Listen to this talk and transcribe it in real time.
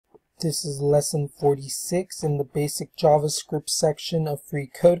This is lesson 46 in the basic JavaScript section of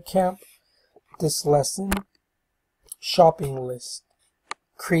freeCodeCamp. This lesson, shopping list.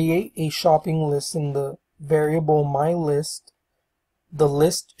 Create a shopping list in the variable myList. The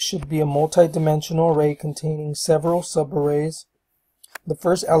list should be a multi-dimensional array containing several subarrays. The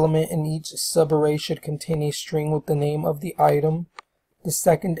first element in each subarray should contain a string with the name of the item. The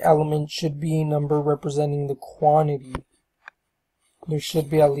second element should be a number representing the quantity. There should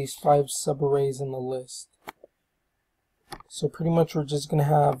be at least 5 subarrays in the list. So pretty much we're just going to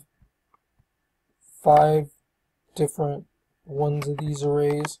have 5 different ones of these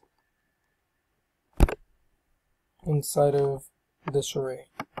arrays inside of this array.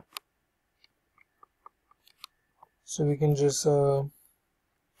 So we can just put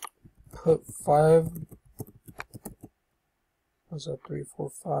 5, what's that, 3,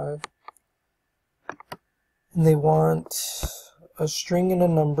 4, 5, and they want a string and a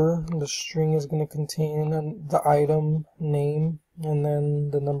number. The string is going to contain the item name, and then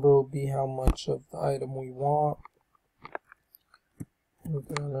the number will be how much of the item we want. We're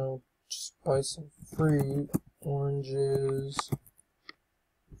going to just buy some fruit, oranges,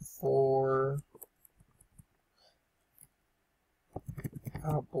 4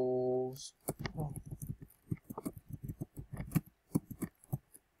 apples,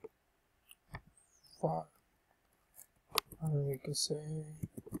 5. And we can say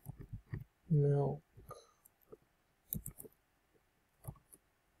milk.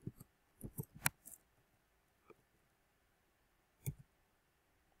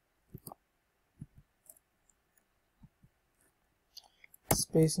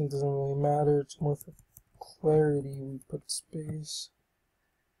 Spacing doesn't really matter, it's more for clarity we put space.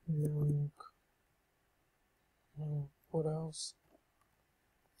 Milk. What else?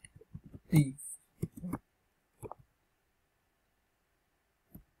 Beef.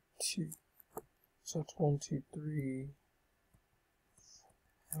 2. So it's 1, 2, 3.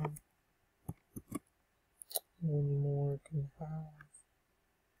 One more can have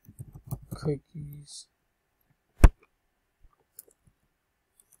cookies.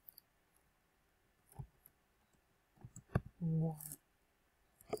 One.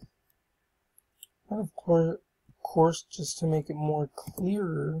 And of course, just to make it more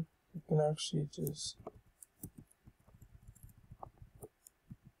clearer, you can actually just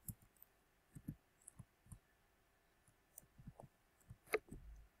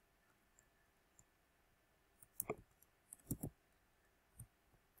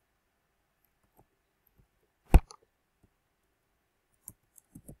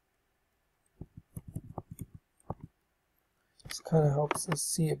kind of helps us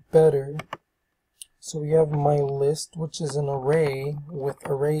see it better. So we have my list, which is an array with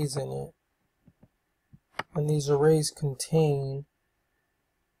arrays in it, and these arrays contain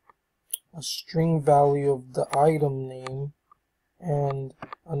a string value of the item name and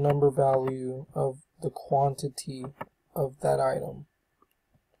a number value of the quantity of that item.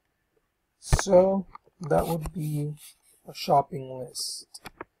 So that would be a shopping list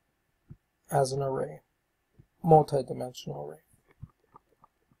as an array, multi-dimensional array.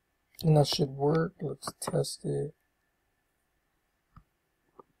 And that should work. Let's test it.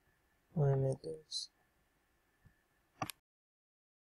 And it does.